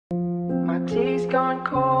tea's gone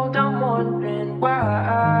cold, I'm wondering why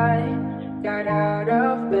I got out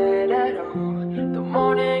of bed at all. The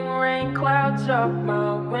morning rain clouds up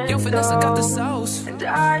my window, Yo, Vanessa got the sauce, and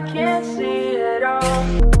I can't see it all.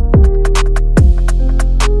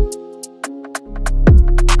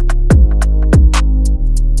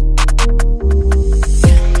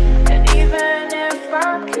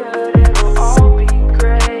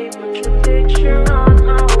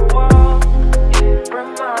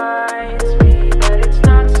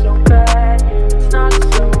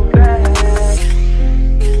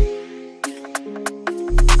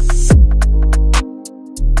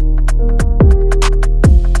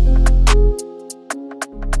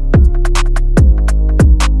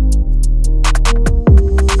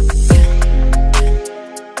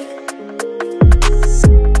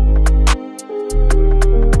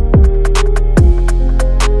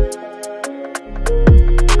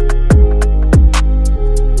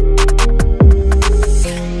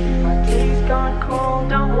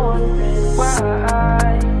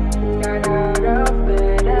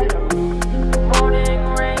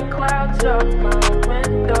 Up my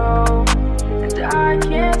window, and I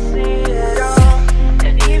can't see it all.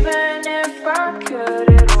 And even if I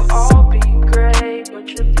could, it'll all be great. But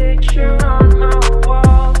your picture on my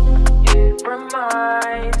wall, it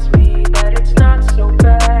reminds me that it's not so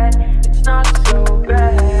bad. It's not so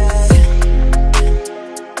bad.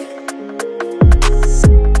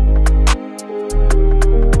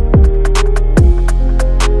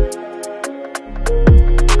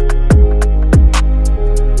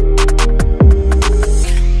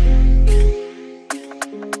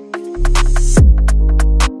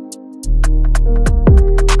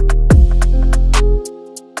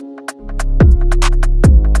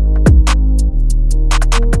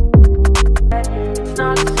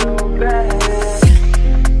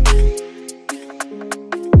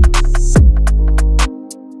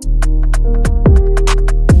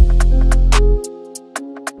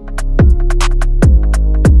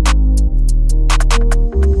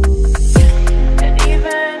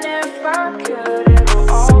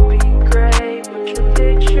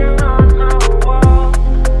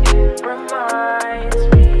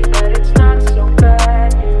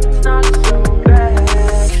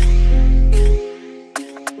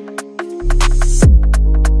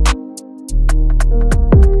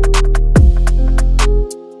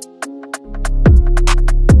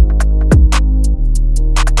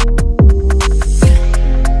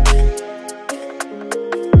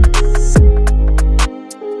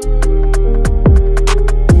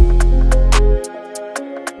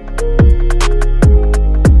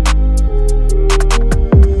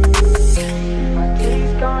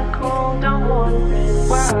 I'm wondering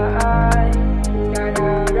why I got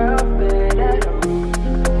out of bed at all.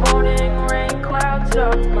 The morning rain clouds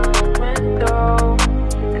up my window.